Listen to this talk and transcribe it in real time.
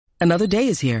Another day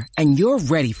is here, and you're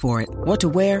ready for it. What to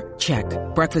wear? Check.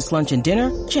 Breakfast, lunch, and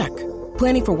dinner? Check.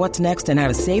 Planning for what's next and how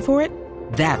to save for it?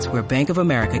 That's where Bank of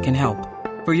America can help.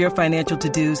 For your financial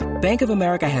to-dos, Bank of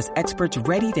America has experts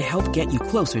ready to help get you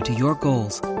closer to your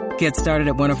goals. Get started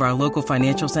at one of our local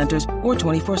financial centers or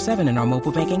 24/7 in our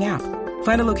mobile banking app.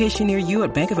 Find a location near you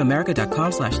at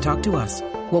bankofamerica.com/talktous.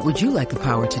 What would you like the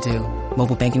power to do?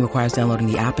 Mobile banking requires downloading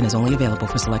the app and is only available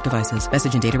for select devices.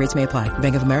 Message and data rates may apply.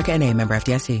 Bank of America N.A., member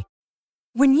FDIC.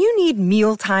 When you need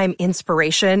mealtime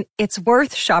inspiration, it's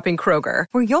worth shopping Kroger,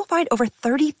 where you'll find over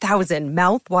 30,000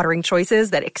 mouth-watering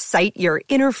choices that excite your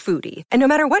inner foodie. And no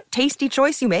matter what tasty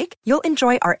choice you make, you'll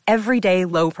enjoy our everyday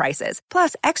low prices,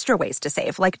 plus extra ways to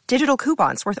save, like digital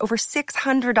coupons worth over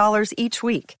 $600 each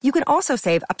week. You can also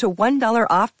save up to $1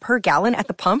 off per gallon at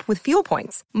the pump with fuel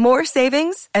points. More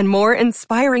savings and more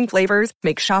inspiring flavors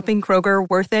make shopping Kroger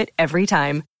worth it every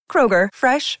time. Kroger,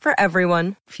 fresh for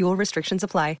everyone. Fuel restrictions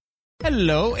apply.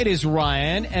 Hello, it is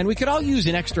Ryan, and we could all use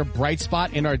an extra bright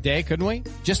spot in our day, couldn't we?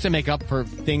 Just to make up for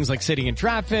things like sitting in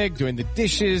traffic, doing the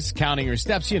dishes, counting your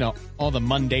steps, you know, all the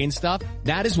mundane stuff.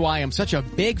 That is why I'm such a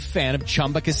big fan of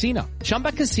Chumba Casino.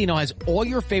 Chumba Casino has all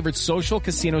your favorite social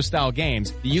casino-style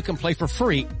games that you can play for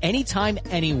free anytime,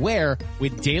 anywhere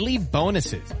with daily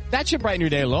bonuses. That should brighten your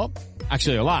day a little.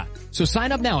 Actually, a lot. So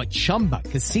sign up now at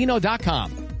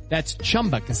ChumbaCasino.com. That's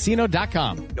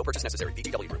ChumbaCasino.com. No purchase necessary.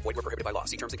 VGW Group. Void where prohibited by law.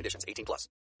 See terms and conditions. 18+.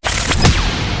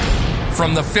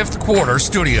 From the Fifth Quarter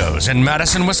Studios in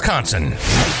Madison, Wisconsin,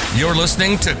 you're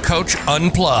listening to Coach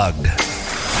Unplugged.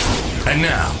 And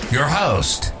now, your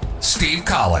host, Steve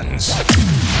Collins.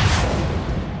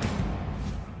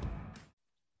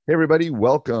 Hey, everybody.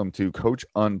 Welcome to Coach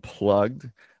Unplugged.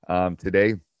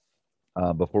 Today,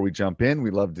 before we jump in,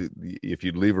 we'd love to, if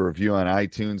you'd leave a review on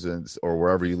iTunes or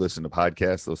wherever you listen to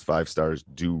podcasts. Those 5 stars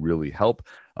do really help.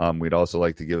 We'd also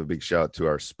like to give a big shout out to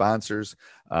our sponsors.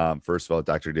 First of all,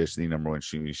 Dr. Dish, the number one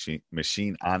shooting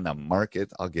machine on the market.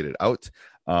 I'll get it out.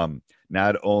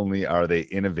 Not only are they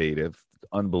innovative,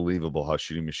 unbelievable how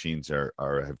shooting machines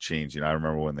have changed. You know, I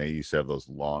remember when they used to have those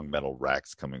long metal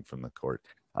racks coming from the court.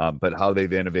 But how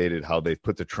they've innovated, how they've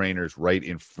put the trainers right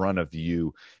in front of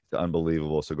you, it's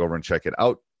unbelievable. So go over and check it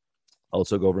out.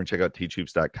 Also, go over and check out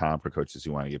teachhoops.com for coaches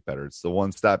who want to get better. It's the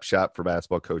one-stop shop for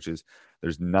basketball coaches.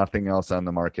 There's nothing else on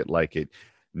the market like it.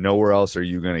 Nowhere else are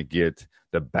you going to get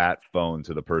the bat phone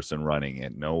to the person running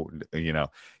it. No, you know,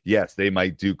 yes, they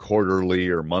might do quarterly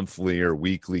or monthly or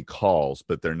weekly calls,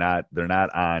 but they're not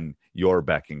on your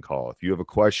beck and call. If you have a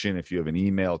question, if you have an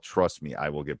email, trust me, I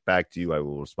will get back to you. I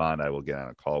will respond. I will get on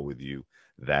a call with you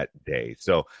that day.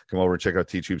 So come over and check out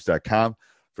teachhoops.com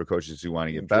for coaches who want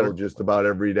to get better just about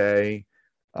every day.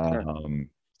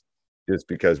 Just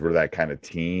because we're that kind of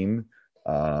team.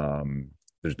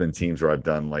 There's been teams where I've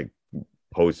done like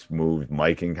post-move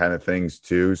miking kind of things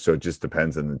too. So it just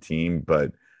depends on the team.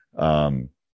 But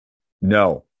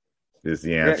no is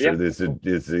the answer. Yeah. This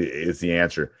is the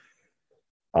answer.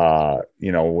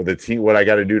 You know, the team, what I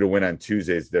got to do to win on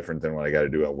Tuesday is different than what I got to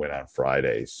do to win on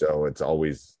Friday. So it's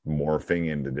always morphing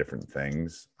into different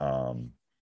things.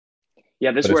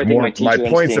 Yeah, this is where I think my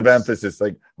points of emphasis,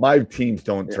 like my teams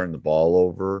don't turn the ball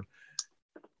over,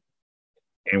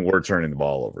 and we're turning the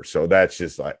ball over. So that's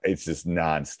just like, it's just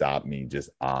nonstop me just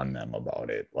on them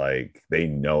about it. Like they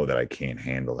know that I can't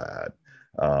handle that.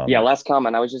 Last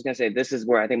comment. I was just going to say, this is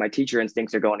where I think my teacher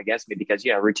instincts are going against me because,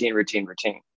 routine.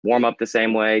 Warm up the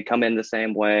same way, come in the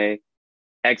same way,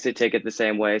 exit ticket the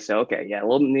same way. So, need a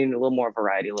little more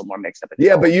variety, a little more mix up.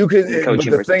 Yeah, but you could, but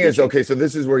the thing is, okay, so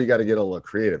this is where you got to get a little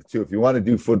creative too. If you want to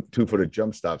do 2-footed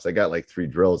jump stops, I got like 3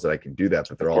 drills that I can do that,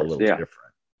 but they're all a little different.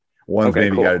 One's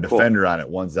got a defender on it.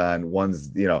 One's,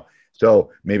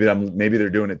 so maybe they're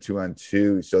doing it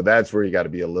 2-on-2. So that's where you got to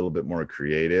be a little bit more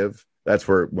creative. That's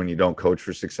where, when you don't coach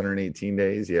for 618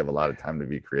 days, you have a lot of time to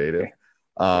be creative.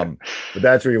 But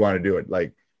that's where you want to do it.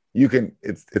 Like you can,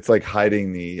 it's like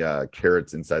hiding the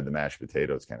carrots inside the mashed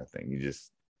potatoes kind of thing. You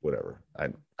just, whatever. I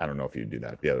don't know if you do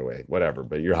that the other way, whatever,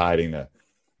 but you're hiding the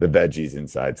veggies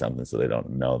inside something so they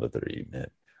don't know that they're eating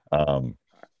it. All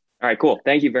right, cool.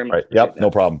 Thank you very much. Right. Yep. No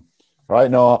problem. All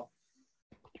right, Noah.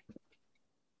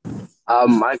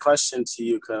 My question to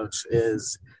you, Coach,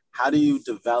 is how do you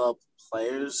develop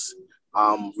players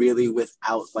really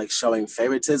without like showing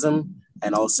favoritism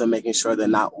and also making sure they're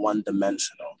not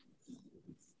one-dimensional?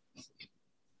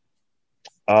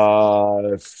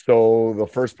 So the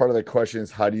first part of the question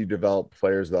is, how do you develop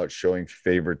players without showing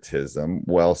favoritism?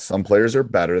 Well, some players are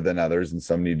better than others and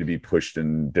some need to be pushed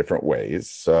in different ways.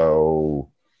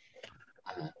 So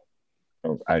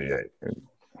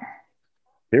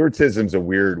favoritism is a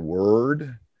weird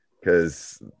word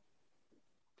because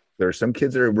there's some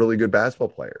kids that are really good basketball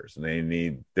players and they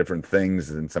need different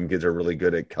things. And some kids are really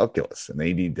good at calculus and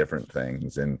they need different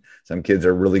things. And some kids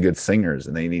are really good singers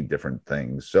and they need different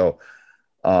things. So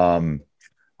I'm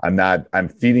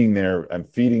feeding their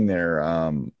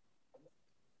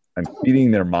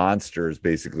monsters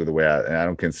basically the way and I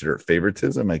don't consider it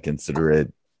favoritism. I consider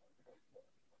it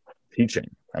teaching.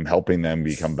 I'm helping them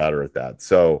become better at that.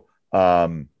 So,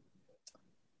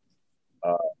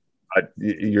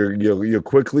 you'll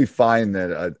quickly find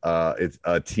that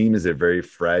a team is a very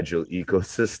fragile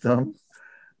ecosystem.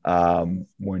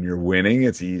 When you're winning,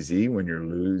 it's easy. When you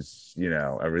lose,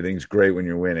 everything's great when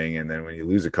you're winning, and then when you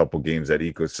lose a couple games, that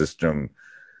ecosystem,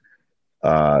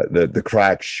 the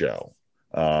cracks show.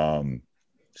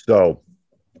 So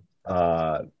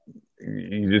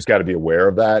you just got to be aware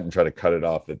of that and try to cut it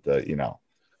off at the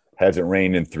hasn't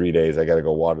rained in 3 days, I got to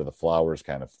go water the flowers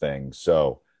kind of thing.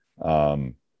 So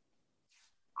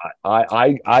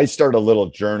I start a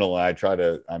little journal.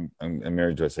 I'm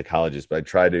married to a psychologist, but I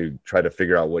try to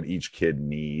figure out what each kid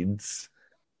needs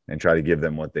and try to give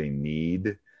them what they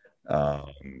need.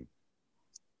 Some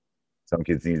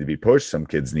kids need to be pushed. Some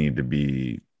kids need to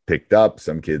be picked up.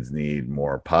 Some kids need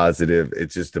more positive.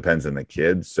 It just depends on the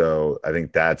kid. So I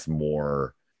think that's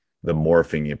more the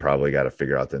morphing you probably got to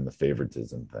figure out than the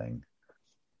favoritism thing.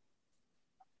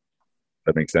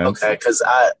 That makes sense? Okay, because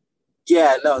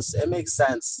it makes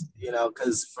sense,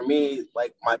 because for me,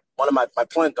 like one of my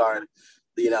point guard,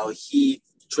 he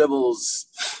dribbles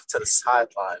to the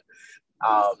sideline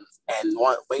and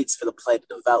waits for the play to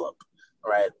develop,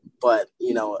 right? But,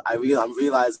 I'm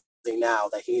realizing now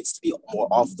that he needs to be more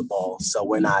off the ball, so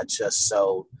we're not just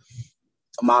so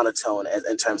monotone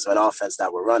in terms of an offense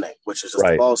that we're running, which is just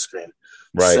the ball screen.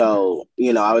 Right. So,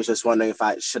 I was just wondering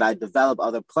if should I develop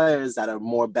other players that are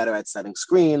more better at setting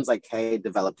screens, like, hey,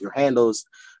 develop your handles.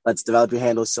 Let's develop your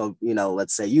handles. So,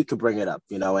 let's say you could bring it up,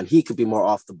 and he could be more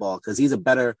off the ball because he's a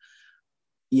better,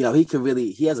 he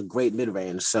has a great mid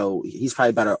range. So he's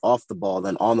probably better off the ball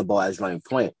than on the ball as running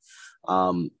point.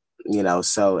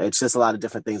 So it's just a lot of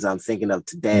different things I'm thinking of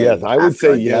today. Yes, I would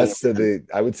say yes to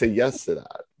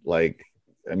that. Like,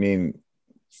 I mean,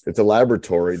 it's a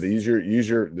laboratory. Use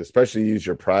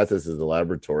your practice as a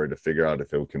laboratory to figure out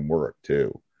if it can work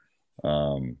too.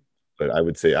 But I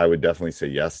would definitely say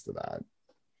yes to that.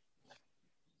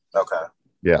 Okay.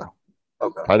 Yeah.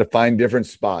 Okay. Try to find different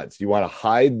spots. You want to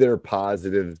hide their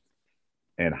positives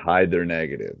and hide their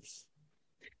negatives.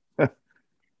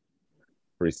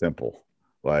 Pretty simple.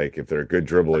 Like if they're a good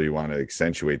dribbler, you want to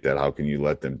accentuate that. How can you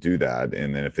let them do that?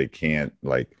 And then if they can't,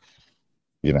 if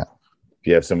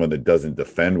you have someone that doesn't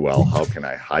defend well, how can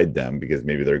I hide them? Because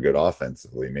maybe they're good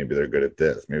offensively. Maybe they're good at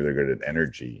this. Maybe they're good at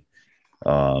energy.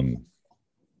 It's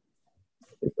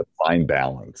a fine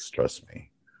balance. Trust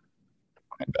me.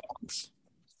 Fine balance.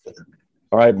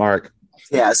 All right, Mark.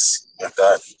 Yes.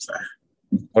 Good. Sorry.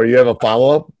 Or you have a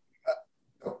follow-up?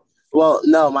 Well,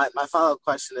 no. My follow-up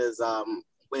question is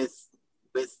with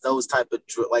those type of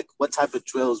what type of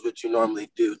drills would you normally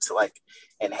do to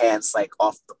enhance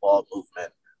off the ball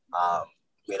movement?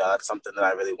 That's something that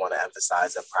I really want to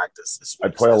emphasize and practice. I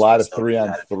play a lot of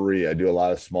 3-on-3. I do a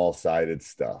lot of small-sided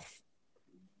stuff.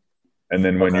 And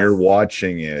then when you're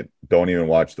watching it, don't even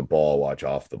watch the ball, watch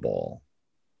off the ball.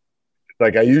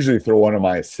 Like I usually throw one of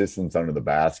my assistants under the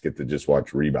basket to just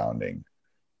watch rebounding.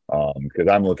 Because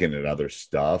I'm looking at other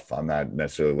stuff. I'm not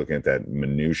necessarily looking at that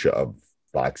minutia of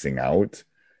boxing out.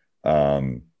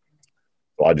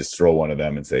 So I'll just throw one of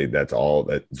them and say, that's all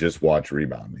that. Just watch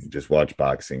rebounding, just watch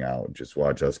boxing out, just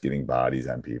watch us getting bodies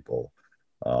on people.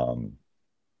 So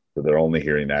they're only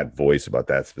hearing that voice about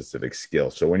that specific skill.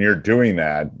 So when you're doing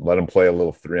that, let them play a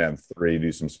little 3-on-3,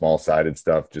 do some small-sided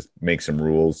stuff, just make some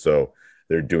rules. So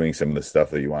they're doing some of the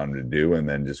stuff that you want them to do, and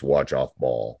then just watch off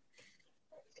ball.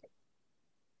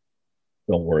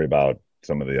 Don't worry about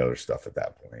some of the other stuff at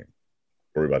that point.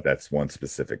 Worry about that one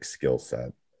specific skill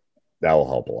set. That will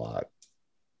help a lot.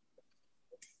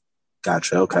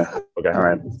 Gotcha. Okay. Okay. All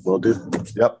right. Will do.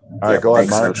 Yep. All right. Go ahead,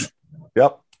 Mark.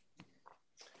 Yep.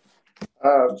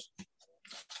 I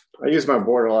use my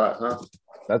board a lot, huh?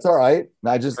 That's all right.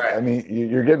 I mean,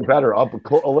 you're getting better. Up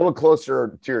a little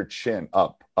closer to your chin.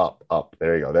 Up.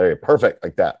 There you go. There you go. Perfect.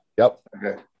 Like that. Yep.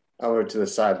 Okay. I'll move to the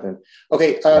side then.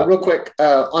 Okay. Real quick.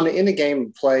 On the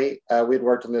in-the-game play, we'd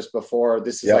worked on this before.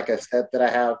 This is like a step that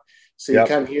I have. So you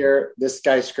come here, this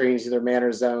guy screens either man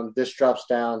or zone, this drops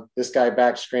down, this guy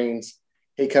back screens,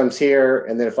 he comes here,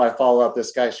 and then if I follow up,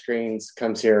 this guy screens,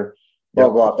 comes here, blah,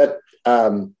 blah.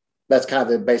 That's kind of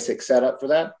the basic setup for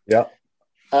that. Yeah.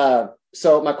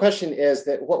 So my question is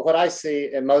that what I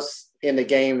see in most in the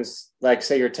games, like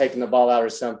say you're taking the ball out or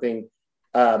something,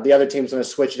 The other team's going to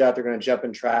switch it out. They're going to jump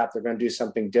and trap. They're going to do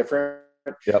something different.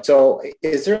 Yep. So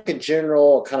is there a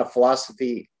general kind of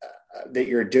philosophy that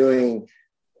you're doing?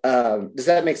 Does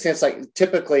that make sense? Like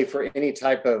typically for any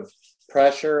type of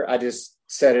pressure, I just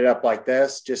set it up like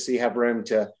this, just so you have room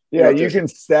to. You can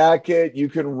stack it. You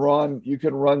can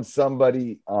run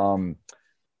somebody.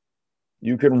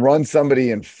 You can run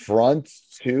somebody in front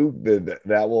too.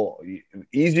 That will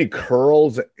easy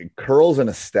curls in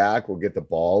a stack will get the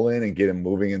ball in and get him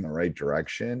moving in the right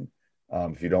direction.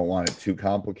 If you don't want it too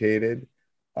complicated.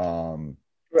 I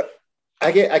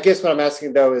guess what I'm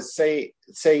asking though is say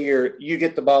you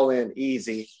get the ball in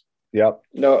easy. Yep.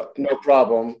 No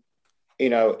problem.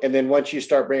 And then once you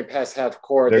start bringing past half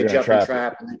court, they jump and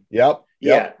trap. Yep.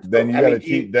 Yeah. Then you got to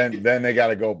teach. Then they got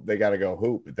to go. They got to go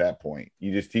hoop at that point.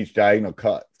 You just teach diagonal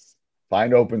cuts,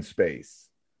 find open space,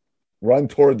 run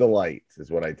toward the light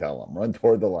is what I tell them. Run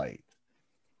toward the light.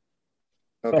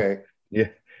 Okay. Yeah.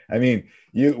 I mean,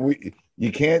 you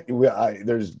can't.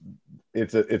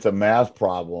 It's a math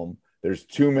problem. There's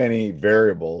too many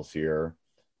variables here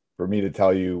for me to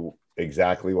tell you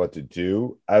exactly what to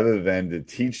do, other than to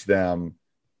teach them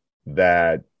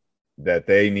that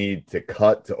they need to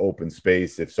cut to open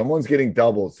space. If someone's getting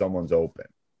doubled, someone's open.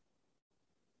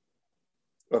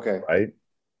 Okay. Right.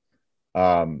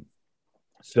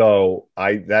 So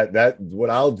that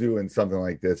what I'll do in something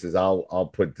like this is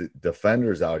I'll put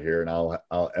defenders out here, and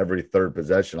I'll every third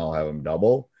possession I'll have them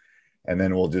double, and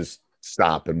then we'll just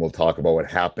stop and we'll talk about what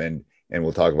happened, and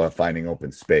we'll talk about finding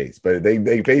open space. But they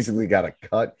basically got to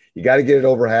cut. You got to get it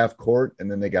over half court, and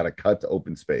then they got to cut to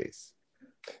open space.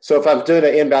 So if I'm doing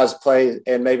an inbounds play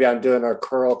and maybe I'm doing a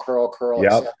curl,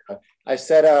 yep. I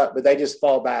set up, but they just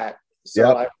fall back.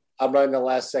 So yep. I'm running the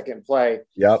last second play.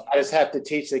 Yep. I just have to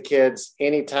teach the kids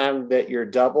anytime that you're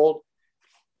doubled,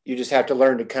 you just have to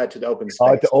learn to cut to the open space.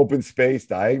 Cut to open space,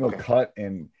 diagonal cut,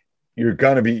 and you're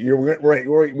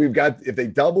right. We've got, if they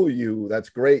double you, that's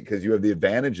great because you have the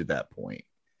advantage at that point.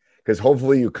 Because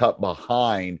hopefully you cut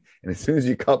behind, and as soon as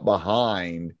you cut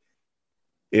behind,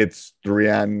 it's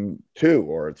 3-on-2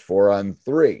 or it's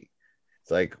 4-on-3.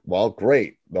 It's like, well,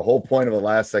 great. The whole point of a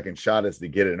last second shot is to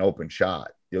get an open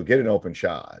shot. You'll get an open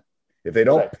shot. If they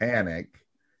don't panic,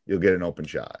 you'll get an open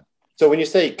shot. So when you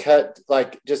say cut,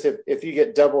 like just if you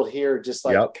get doubled here, just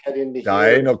like cut into here.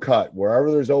 Diagonal cut, wherever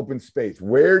there's open space.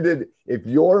 If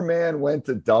your man went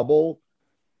to double,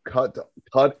 cut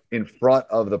in front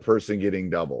of the person getting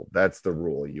doubled. That's the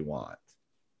rule you want.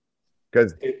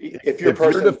 Because if you're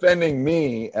defending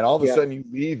me and all of a sudden you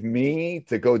leave me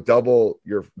to go double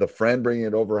the friend bringing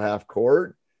it over half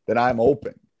court, then I'm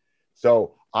open.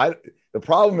 So the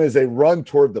problem is they run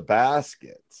toward the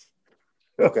basket.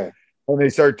 Okay. When they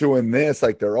start doing this,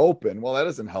 like they're open, well, that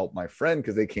doesn't help my friend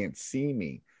because they can't see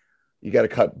me. You got to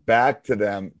cut back to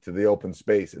them to the open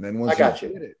space, and then once you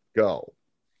get it, go.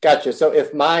 Gotcha. So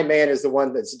if my man is the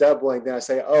one that's doubling, then I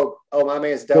say, oh, my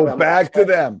man's doubling. Go back to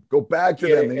them. Go back to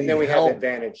them. And then we have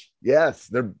advantage. Yes.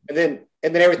 And then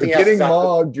everything else getting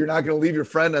mugged. You're not going to leave your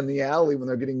friend on the alley when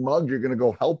they're getting mugged. You're going to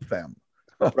go help them.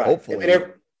 Right. Hopefully.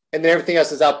 And then everything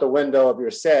else is out the window of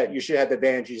your set. You should have the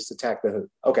advantage. You just attack the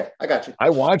hoop. Okay. I got you. I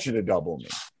want you to double me.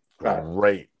 Right.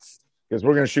 Great. Because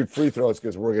we're going to shoot free throws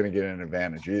because we're going to get an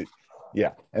advantage.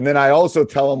 Yeah. And then I also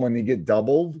tell them when you get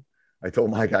doubled, I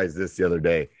told my guys this the other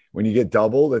day. When you get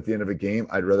doubled at the end of a game,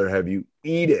 I'd rather have you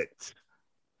eat it,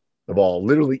 the ball,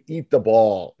 literally eat the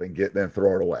ball than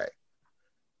throw it away.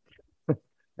 And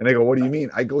they go, what do you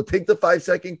mean? I go, take the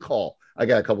 5-second call. I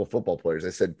got a couple of football players. I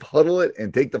said, puddle it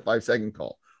and take the 5-second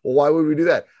call. Well, why would we do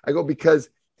that? I go, because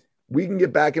we can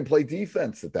get back and play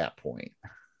defense at that point.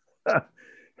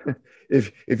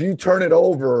 If you turn it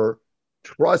over,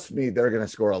 trust me, they're going to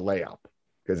score a layup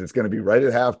because it's going to be right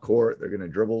at half court. They're going to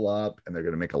dribble up and they're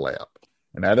going to make a layup.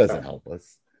 And that doesn't help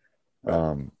us.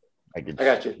 I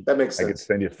got you. That makes sense. I could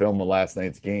send you a film of last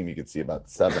night's game. You could see about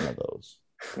 7 of those.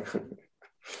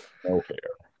 No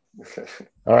fair.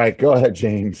 All right, go ahead,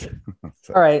 James.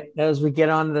 All right. As we get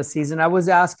on to the season, I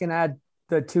had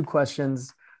the 2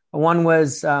 questions. One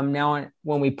was now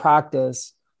when we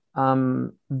practice,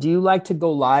 do you like to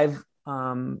go live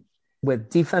with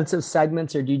defensive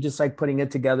segments, or do you just like putting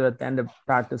it together at the end of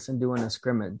practice and doing a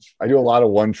scrimmage? I do a lot of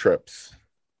one trips.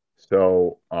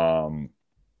 So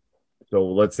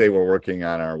let's say we're working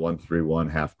on our 1-3-1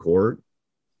 half court.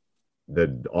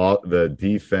 The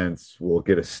defense will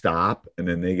get a stop, and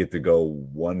then they get to go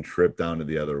one trip down to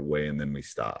the other way, and then we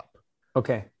stop.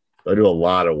 Okay. So I do a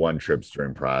lot of one trips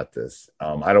during practice.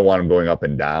 I don't want them going up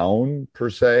and down per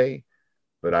se,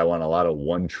 but I want a lot of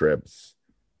one trips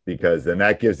because then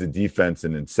that gives the defense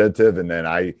an incentive. And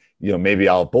then maybe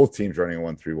I'll have both teams running a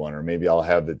 1-3-1, or maybe I'll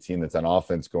have the team that's on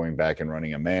offense going back and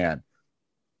running a man.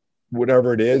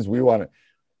 Whatever it is, we're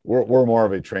more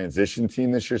of a transition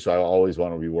team this year. So I always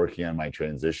want to be working on my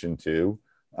transition too.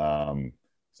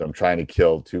 So I'm trying to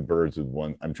kill two birds with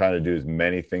one. I'm trying to do as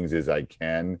many things as I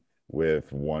can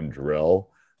with one drill.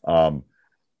 And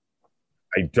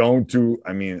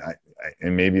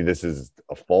maybe this is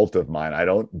a fault of mine, I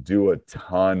don't do a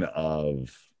ton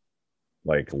of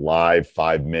like live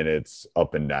 5 minutes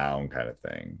up and down kind of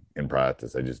thing in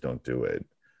practice. I just don't do it.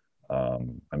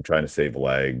 I'm trying to save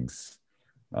legs.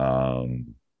 I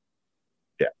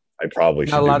probably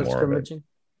should not a lot do of more scrimmaging.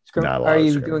 Not a lot Are of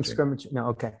you scrimmaging. doing scrimmaging? No,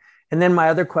 okay. And then my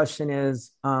other question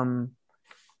is,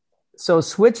 so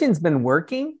switching's been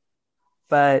working,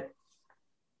 but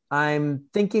I'm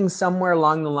thinking somewhere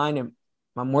along the line,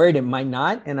 I'm worried it might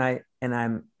not. And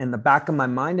I'm in the back of my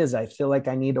mind is I feel like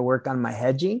I need to work on my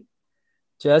hedging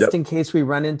just in case we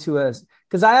run into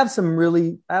because I have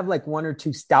like one or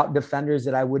two stout defenders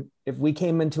that I would, if we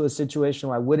came into a situation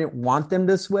where I wouldn't want them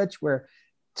to switch, where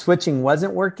switching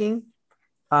wasn't working.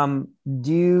 Do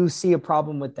you see a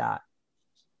problem with that?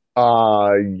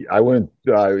 I wouldn't.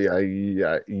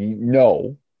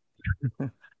 No.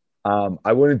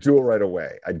 I wouldn't do it right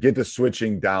away. I'd get the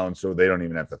switching down so they don't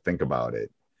even have to think about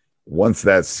it. Once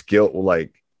that skill,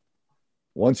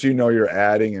 once you know you're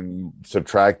adding and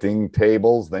subtracting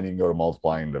tables, then you can go to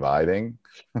multiplying and dividing.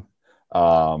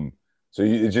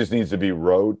 It just needs to be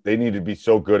They need to be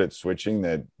so good at switching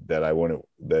that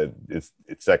it's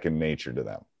second nature to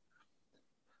them.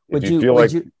 Would you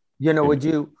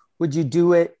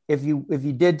do it if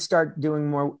you did start doing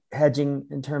more hedging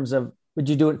in terms of, would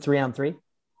you do it 3-on-3?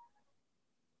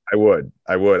 I would.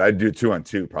 I'd do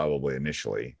 2-on-2 probably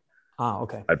initially. Oh,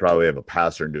 okay. I'd probably have a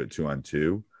passer and do it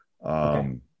 2-on-2.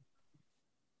 Okay.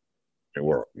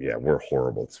 We're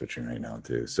horrible at switching right now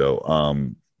too. So,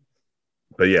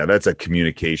 but yeah, that's a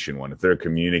communication one. If they're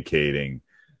communicating,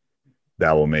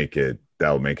 that will make it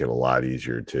a lot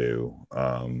easier too.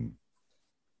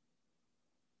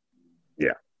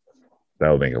 That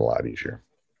will make it a lot easier.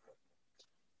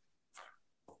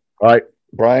 All right,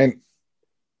 Brian.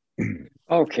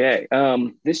 Okay.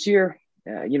 This year,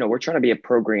 we're trying to be a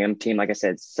program team. Like I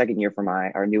said, second year for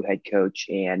our new head coach,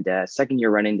 and second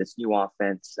year running this new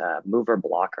offense, mover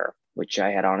blocker, which I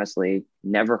had honestly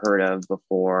never heard of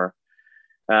before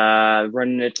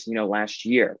running it, last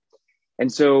year.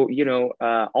 And so,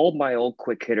 all of my old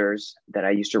quick hitters that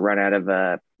I used to run out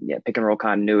of pick and roll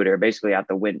continuity are basically out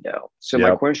the window. So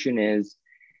my question is,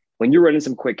 when you're running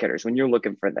some quick hitters, when you're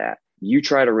looking for that, you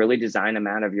try to really design them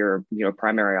out of your,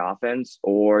 primary offense,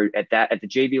 or at the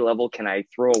JV level, can I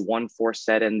throw a 1-4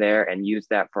 set in there and use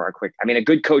that for our quick? I mean, a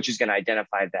good coach is going to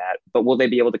identify that, but will they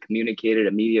be able to communicate it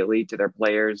immediately to their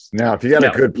players? Now, if you got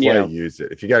a good play, use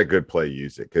it. If you got a good play,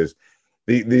 use it. Because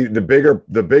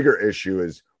the bigger issue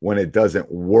is when it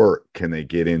doesn't work, can they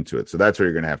get into it? So that's where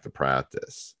you're going to have to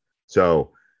practice.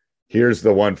 So here's the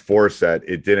 1-4 set.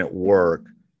 It didn't work.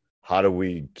 How do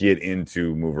we get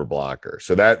into mover blocker?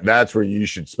 So that's where you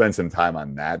should spend some time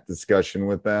on that discussion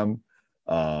with them,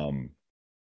 and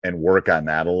work on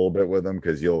that a little bit with them,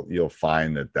 because you'll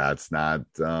find that's not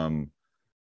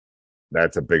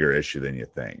that's a bigger issue than you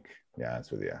think. Yeah, that's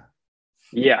with you.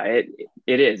 Yeah, it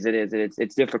is.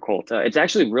 It's difficult. It's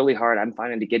actually really hard. I'm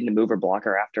finding to get into mover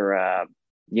blocker after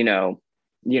after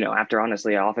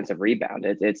honestly an offensive rebound.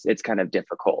 It's kind of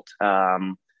difficult.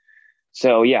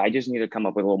 So yeah, I just need to come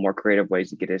up with a little more creative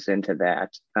ways to get us into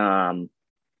that.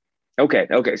 Okay.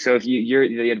 So if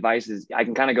the advice is, I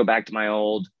can kind of go back to my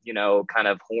old, kind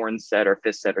of horn set or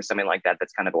fist set or something like that.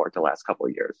 That's kind of worked the last couple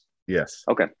of years. Yes.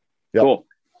 Okay. Yep. Cool.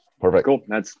 Perfect. Cool.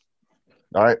 That's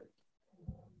all right.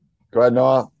 Go ahead,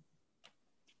 Noah.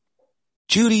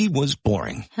 Judy was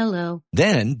boring. Hello.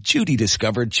 Then Judy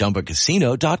discovered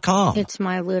ChumbaCasino.com. It's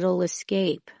my little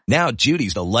escape. Now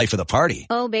Judy's the life of the party.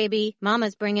 Oh, baby,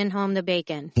 mama's bringing home the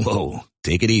bacon. Whoa,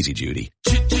 take it easy, Judy.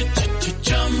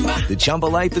 The Chumba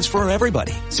life is for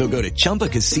everybody. So go to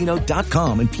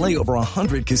ChumbaCasino.com and play over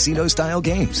 100 casino-style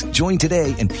games. Join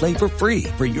today and play for free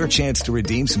for your chance to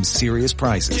redeem some serious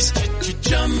prizes.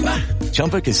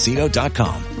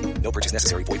 ChumbaCasino.com. No purchase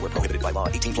necessary. Void where prohibited by law.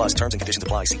 18+ terms and conditions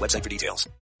apply. See website for details.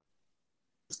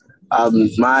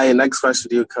 My next question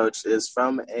to you, Coach, is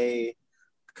from a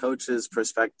coach's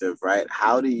perspective, right?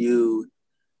 How do you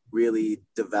really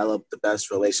develop the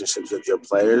best relationships with your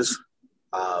players?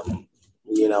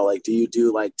 Do you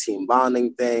do team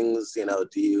bonding things? Do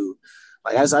you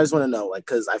I just want to know,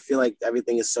 because I feel like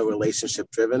everything is so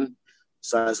relationship driven.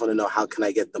 So I just want to know, how can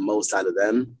I get the most out of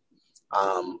them?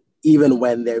 even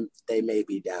when they may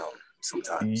be down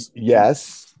sometimes.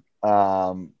 Yes.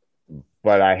 But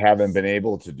I haven't been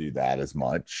able to do that as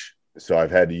much. So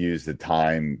I've had to use the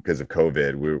time because of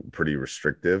COVID. We're pretty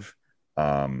restrictive.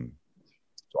 So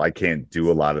I can't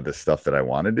do a lot of the stuff that I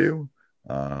want to do.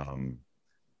 But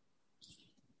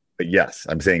yes,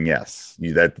 I'm saying yes.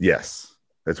 Yes.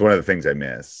 That's one of the things I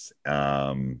miss.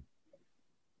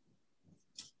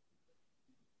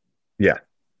 Yeah.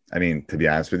 I mean, to be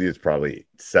honest with you, it's probably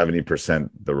 70%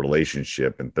 the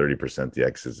relationship and 30% the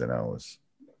X's and O's.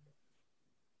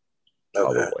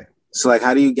 Okay. Probably. So like,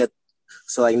 how do you get,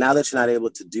 so like now that you're not able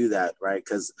to do that, right?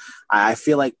 Because I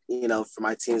feel like, you know, for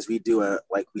my teams, we do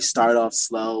we start off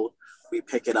slow, we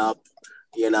pick it up,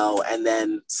 you know, and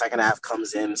then second half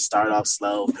comes in, start off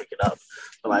slow, pick it up.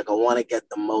 But like, I want to get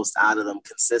the most out of them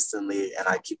consistently. And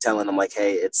I keep telling them like,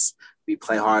 hey, we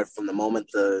play hard from the moment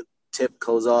the tip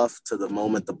goes off to the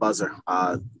moment the buzzer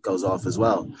goes off as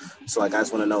well. So like, I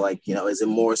just want to know, like, you know, is it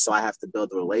more so I have to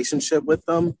build a relationship with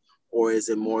them, or is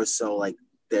it more so like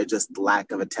they're just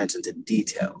lack of attention to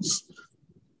details?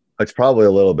 It's probably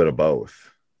a little bit of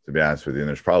both, to be honest with you. And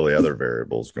there's probably other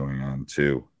variables going on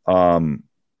too.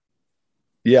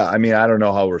 Yeah, I mean, I don't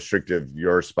know how restrictive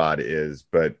your spot is,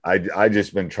 but I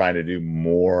just been trying to do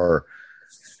more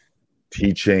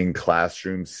teaching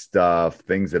classroom stuff,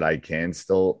 things that I can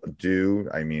still do.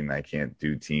 I mean, I can't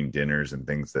do team dinners and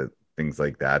things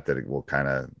like that it will kind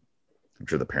of, I'm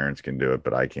sure the parents can do it,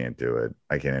 but I can't do it.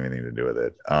 I can't have anything to do with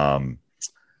it.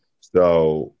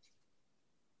 So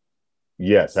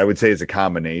yes, I would say it's a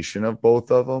combination of both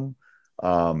of them.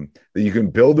 That you can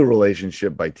build a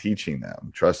relationship by teaching them.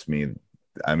 Trust me.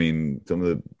 I mean, some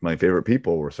of my favorite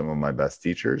people were some of my best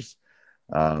teachers.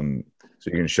 So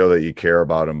you can show that you care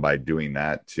about them by doing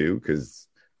that too, because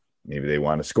maybe they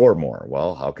want to score more.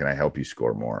 Well, how can I help you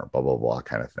score more? Blah, blah, blah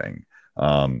kind of thing.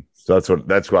 So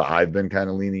that's what I've been kind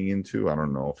of leaning into. I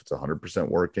don't know if it's 100%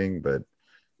 working, but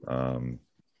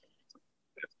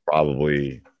it's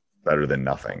probably better than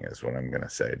nothing is what I'm going to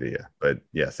say to you. But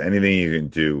yes, anything you can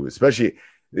do, especially,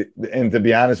 and to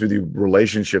be honest with you,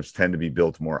 relationships tend to be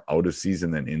built more out of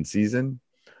season than in season.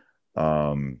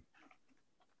 Because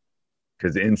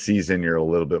in season, you're a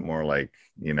little bit more like,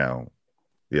 you know,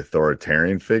 the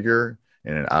authoritarian figure.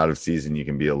 And in out of season, you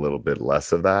can be a little bit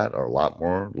less of that, or a lot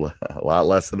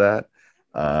less of that.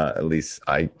 At least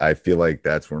I feel like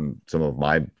that's when some of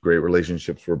my great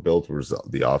relationships were built, was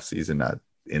the off season, not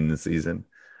in the season.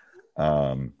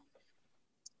 So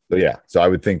yeah, so I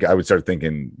would start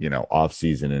thinking, you know, off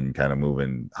season and kind of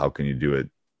moving. How can you do it?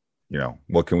 You know,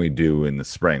 what can we do in the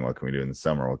spring? What can we do in the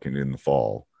summer? What can we do in the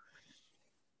fall?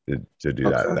 To do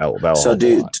that. That'll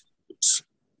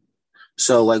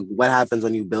So like, what happens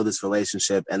when you build this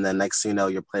relationship and then next thing you know,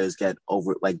 your players get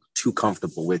too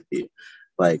comfortable with you?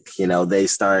 Like, you know, they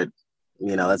start,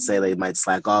 you know, let's say they might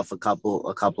slack off a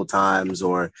couple times,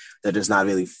 or they're just not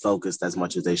really focused as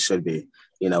much as they should be.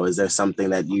 You know, is there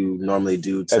something that you normally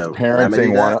do to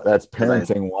parenting that's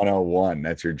parenting 101.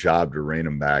 That's your job, to rein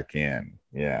them back in.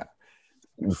 Yeah.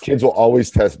 Kids will always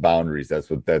test boundaries. That's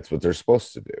what they're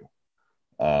supposed to do.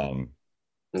 Okay.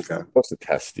 They're supposed to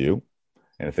test you.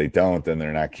 And if they don't, then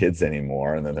they're not kids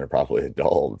anymore. And then they're probably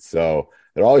adults. So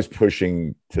they're always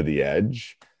pushing to the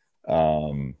edge,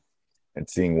 and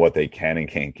seeing what they can and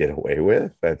can't get away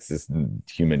with. That's just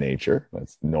human nature.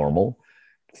 That's normal.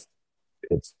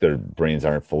 It's their brains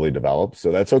aren't fully developed.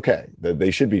 So that's okay.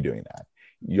 They should be doing that.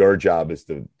 Your job is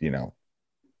to, you know,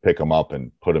 pick them up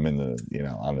and put them in the, you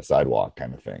know, on the sidewalk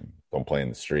kind of thing. Don't play in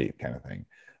the street kind of thing.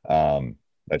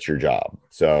 That's your job.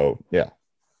 So yeah,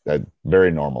 that's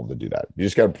very normal to do that. You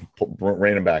just got to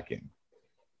rein them back in.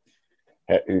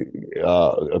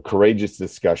 A courageous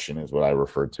discussion is what I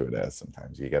refer to it as.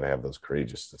 Sometimes you got to have those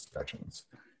courageous discussions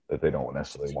that they don't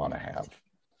necessarily want to have.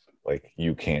 Like,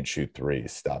 you can't shoot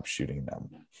threes, stop shooting them.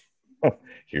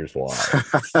 Here's why.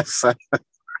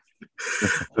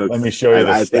 Let me show you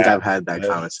I think I've had that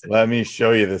conversation. Let me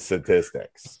show you the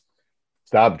statistics.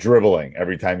 Stop dribbling.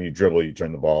 Every time you dribble, you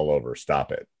turn the ball over.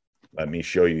 Stop it. Let me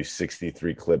show you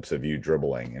 63 clips of you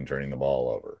dribbling and turning the ball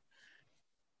over.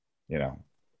 You know,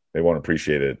 they won't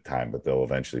appreciate it at the time, but they'll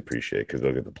eventually appreciate it because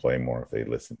they'll get to play more if they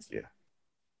listen to you.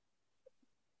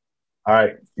 All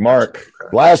right, Mark,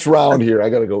 last round here.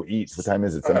 I got to go eat. What time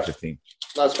is it? 7:15.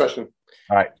 Last question.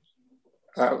 All right.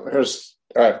 All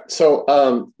right.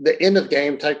 So the end of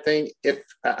game type thing, if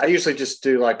I usually just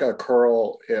do like a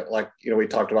curl, like, you know, we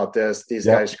talked about this, these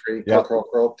guys screen,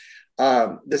 curl.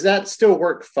 Does that still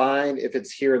work fine if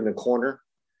it's here in the corner?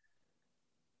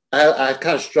 I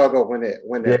kind of struggle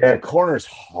corner's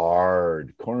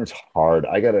hard. Corner's hard.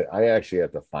 I actually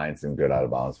have to find some good out of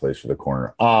bounds place for the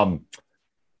corner.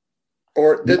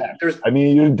 Or there's. I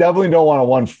mean, you definitely don't want to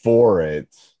one for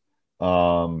it.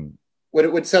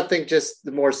 Would something just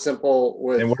the more simple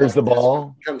with? And where's the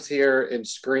ball? Comes here and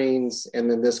screens,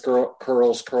 and then this girl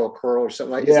curl or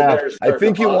something like. Yeah, I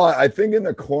think you want. I think in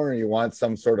the corner you want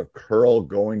some sort of curl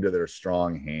going to their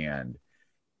strong hand,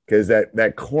 because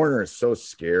that corner is so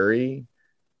scary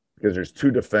because there's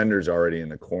two defenders already in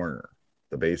the corner,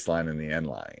 the baseline and the end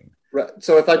line. Right.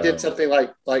 So if I did something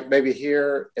like maybe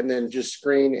here and then just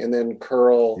screen and then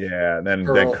curl. Yeah, and then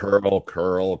curl.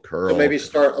 So maybe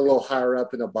start a little higher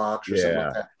up in the box or something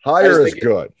like that. Higher is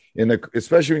good.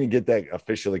 Especially when you get that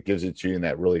official that gives it to you in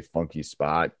that really funky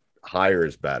spot. Higher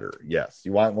is better. Yes.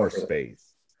 You want more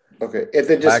space. Okay. And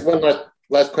then just one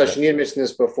last question. You mentioned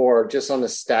this before, just on the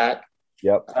stack.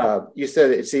 Yep. You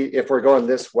said if we're going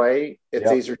this way, it's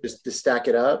easier just to stack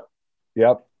it up.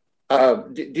 Yep.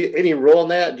 Do any rule on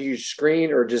that? Do you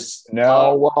screen or just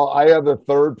no? Well, I have a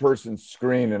third person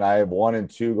screen, and I have 1 and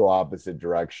 2 go opposite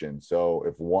direction. So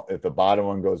if the bottom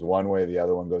one goes one way, the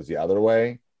other one goes the other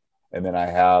way, and then I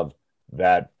have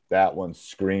that one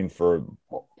screened for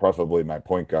preferably my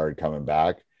point guard coming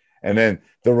back, and then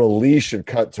the release should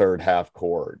cut toward half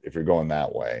court if you're going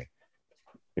that way.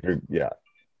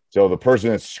 So the person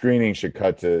that's screening should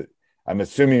cut to. I'm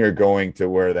assuming you're going to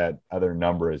where that other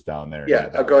number is down there. Yeah,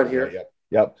 I'm going here.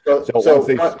 Yep. So once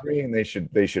they screen,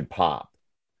 they should pop.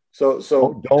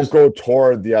 So don't go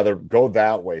toward the other. Go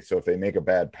that way. So if they make a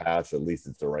bad pass, at least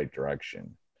it's the right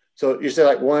direction. So you say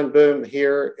like one boom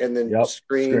here, and then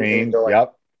screen. And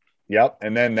Yep.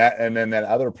 And then that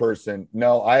other person.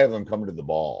 No, I have them come to the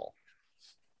ball.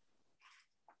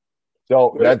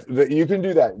 So you can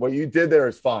do that. What you did there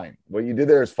is fine.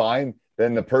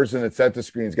 Then the person that set the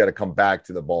screen's got to come back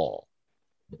to the ball.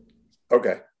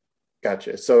 Okay.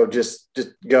 Gotcha. So just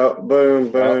go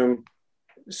boom,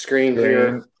 screen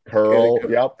here, curl,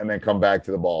 and then come back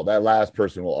to the ball. That last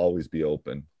person will always be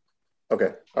open.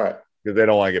 Okay. All right. Because they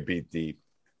don't want to get beat deep.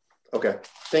 Okay.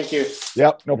 Thank you.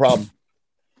 Yep, no problem.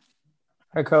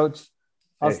 Hi, Coach.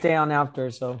 I'll stay on after.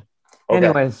 So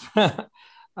anyways,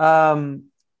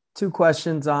 2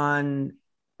 questions on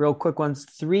real quick ones.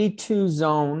 3-2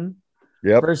 zone.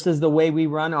 Yep. Versus the way we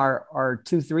run our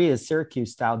 2-3 is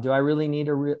Syracuse style. Do I really need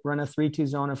to run a 3-2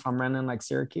 zone if I'm running like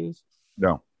Syracuse?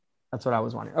 No. That's what I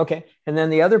was wondering. Okay. And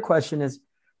then the other question is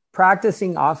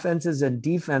practicing offenses and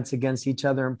defense against each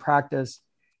other in practice.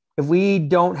 If we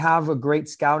don't have a great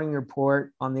scouting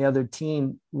report on the other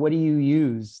team, what do you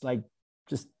use? Like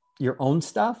just your own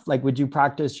stuff? Like would you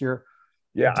practice your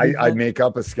Yeah, I make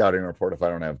up a scouting report if I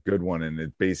don't have a good one, and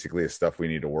it basically is stuff we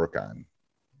need to work on.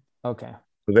 Okay.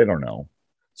 So they don't know.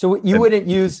 So you wouldn't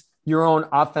use your own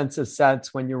offensive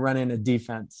sets when you're running a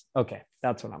defense. Okay.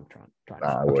 That's what I'm trying.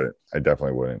 I wouldn't. I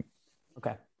definitely wouldn't.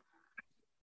 Okay.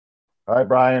 All right,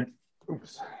 Brian.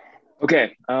 Oops.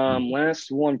 Okay.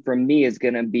 Last one from me is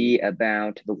going to be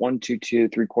about the 1-2-2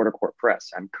 3/4 court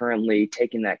press. I'm currently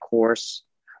taking that course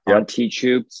on Teach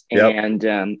Hoops.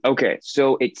 And okay.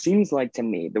 So it seems like to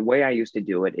me, the way I used to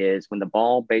do it is when the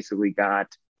ball basically got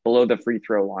below the free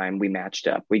throw line, we matched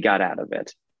up. We got out of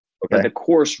it. Okay. But the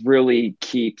course really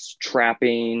keeps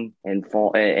trapping and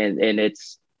fall, and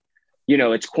it's,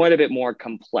 it's quite a bit more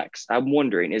complex. I'm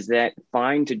wondering, is that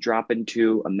fine to drop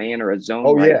into a man or a zone?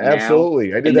 Oh yeah,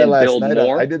 absolutely. I did that last night.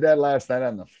 I did that last night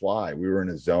on the fly. We were in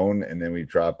a zone, and then we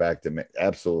dropped back to man.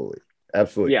 Absolutely.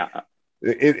 Yeah.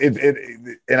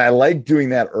 And I like doing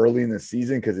that early in the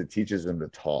season because it teaches them to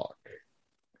talk.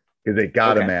 Because they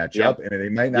got to match up, and they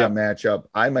might not match up.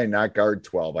 I might not guard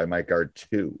 12. I might guard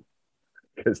 2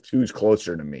 because 2 is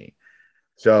closer to me.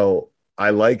 So I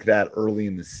like that early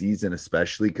in the season,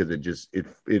 especially because it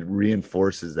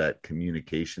reinforces that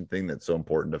communication thing that's so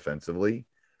important defensively.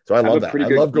 So I love that. I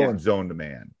love going zone to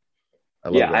man.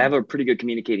 I have a pretty good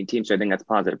communicating team, so I think that's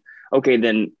positive. Okay,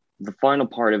 then the final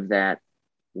part of that.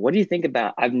 What do you think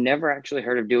about? I've never actually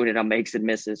heard of doing it on makes and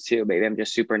misses too. Maybe I'm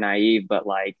just super naive, but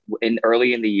like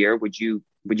early in the year, would you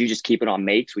just keep it on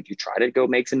makes? Would you try to go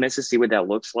makes and misses, see what that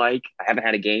looks like? I haven't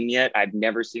had a game yet. I've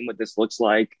never seen what this looks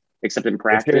like except in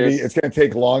practice. It's going to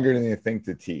take longer than you think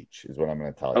to teach, is what I'm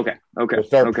going to tell you. Okay. So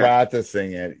start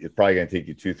practicing it. It's probably going to take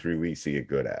you 2-3 weeks to get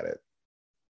good at it.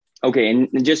 Okay, and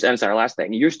I'm sorry, last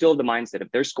thing. You're still the mindset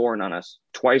if they're scoring on us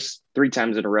 2-3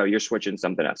 times in a row, you're switching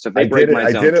something up. So if they break my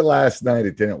zone. I did it last night.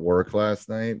 It didn't work last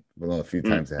night. Well, a few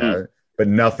times I had it, but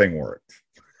nothing worked.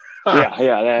 We went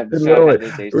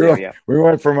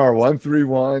from our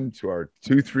 1-3-1 to our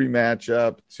 2-3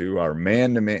 matchup to our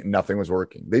man-to-man. Nothing was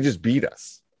working. They just beat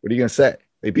us. What are you going to say?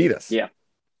 They beat us. Yeah.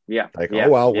 We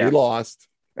lost.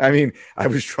 I mean, I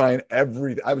was trying I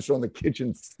was throwing the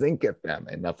kitchen sink at them,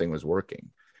 and nothing was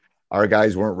working. Our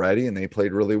guys weren't ready, and they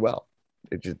played really well.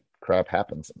 crap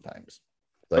happens sometimes.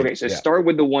 Okay, so start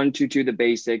with the 1-2-2, the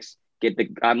basics.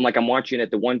 I'm watching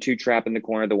it, the 1-2 trap in the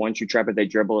corner, the 1-2 trap if they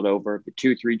dribble it over, the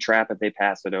 2-3 trap if they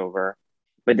pass it over.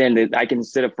 But then I can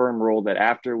set a firm rule that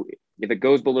if it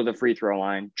goes below the free throw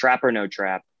line, trap or no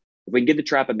trap. If we can get the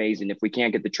trap, amazing. If we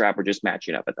can't get the trap, we're just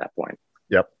matching up at that point.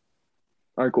 Yep.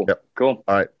 All right, cool. Yep. Cool.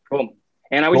 All right. Cool.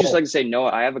 And I would just like to say,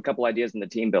 Noah, I have a couple ideas in the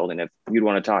team building if you'd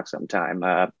want to talk sometime.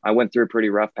 I went through a pretty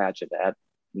rough patch of that.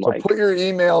 So put your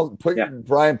email,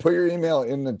 Brian, put your email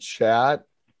in the chat.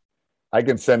 I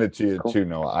can send it to you too,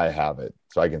 Noah. I have it.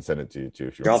 So I can send it to you too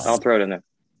if you want. I'll throw it in there.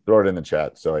 Throw it in the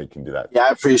chat so you can do that. Yeah,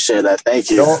 I appreciate that.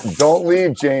 Thank you. Don't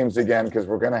leave James again because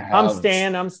we're gonna have.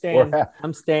 I'm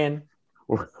staying.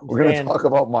 We're gonna talk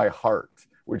about my heart,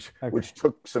 which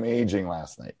took some aging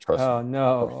last night. Trust me.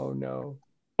 Oh no.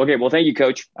 Okay, well, thank you,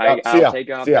 Coach. I'll take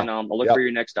off and I'll look for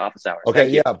your next office hours.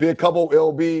 Okay, be a couple.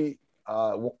 It'll be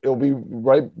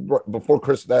right before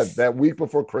Christmas. That week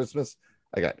before Christmas,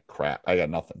 I got crap. I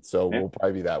got nothing. So we'll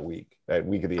probably be that week of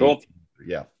the 18th.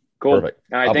 Yeah. Cool. Perfect.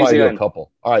 All right, I'll thanks probably again. do a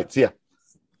couple. All right. See ya.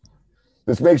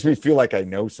 This makes me feel like I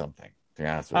know something. To be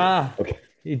honest with you. Okay.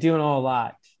 You're doing a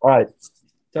lot. All right.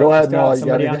 Go ahead, Noah. You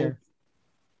got anything?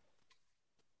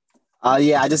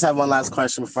 Yeah, I just have one last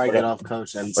question before I get off,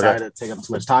 Coach, and sorry to take up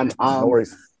too much time. No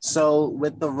worries. So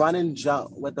with the run and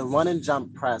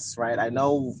jump press, right? I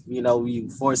know,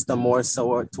 you force them more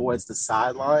so towards the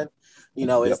sideline.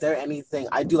 Is there anything?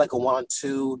 I do like a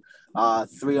 1-2,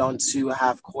 3-on-2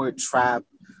 half court trap.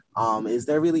 Is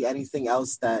there really anything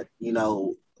else that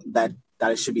that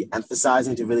I should be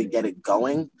emphasizing to really get it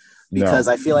going? Because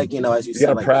I feel like as you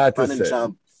said, like practice run and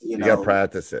jump. You got to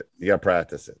practice it.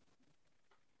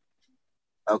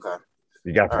 Okay.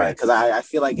 You got to practice because I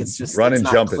feel like it's just run it's and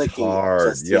not jump is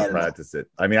hard. You got to practice it.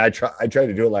 I mean, I tried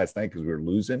to do it last night because we were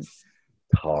losing. It's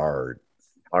hard.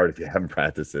 If you haven't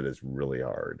practiced it, it's really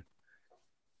hard.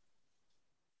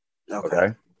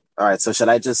 Okay. All right. So should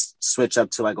I just switch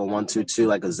up to like a 1-2-2,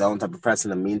 like a zone type of press in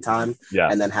the meantime? Yeah.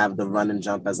 And then have the run and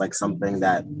jump as like something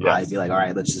that I'd be like, all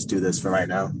right, let's just do this for right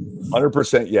now.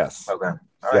 100% yes. Okay. All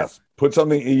right. Yes. Put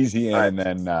something easy in and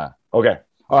then okay.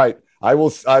 All right. I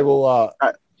will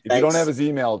if you don't have his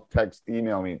email,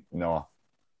 email me, Noah.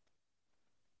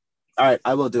 All right,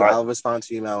 I will do. I'll respond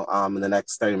to email in the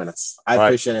next 30 minutes. I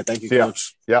appreciate it. Thank you,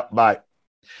 Coach. Yeah, bye.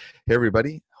 Hey,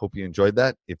 everybody. Hope you enjoyed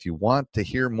that. If you want to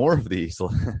hear more of these,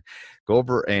 go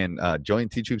over and join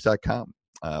teachhoops.com.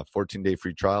 14-day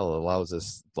free trial allows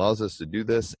us to do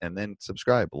this, and then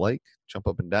subscribe, jump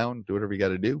up and down, do whatever you got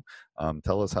to do.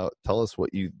 Tell us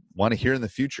what you want to hear in the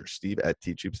future. Steve at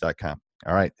teachhoops.com.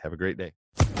 All right. Have a great day.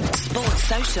 Sports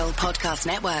Social Podcast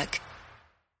Network.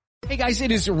 Hey guys,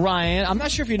 it is Ryan. I'm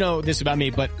not sure if you know this about me,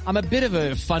 but I'm a bit of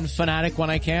a fun fanatic when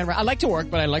I can. I like to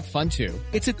work, but I like fun too.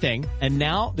 It's a thing. And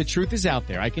now the truth is out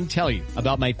there. I can tell you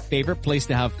about my favorite place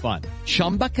to have fun.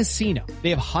 Chumba Casino. They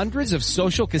have hundreds of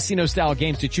social casino style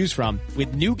games to choose from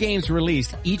with new games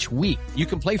released each week. You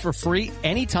can play for free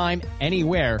anytime,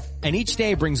 anywhere. And each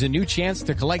day brings a new chance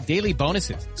to collect daily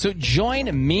bonuses. So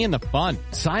join me in the fun.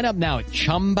 Sign up now at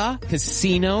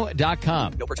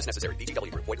ChumbaCasino.com. No purchase necessary.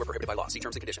 VGW Group. Void where prohibited by law. See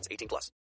terms and conditions. 18+.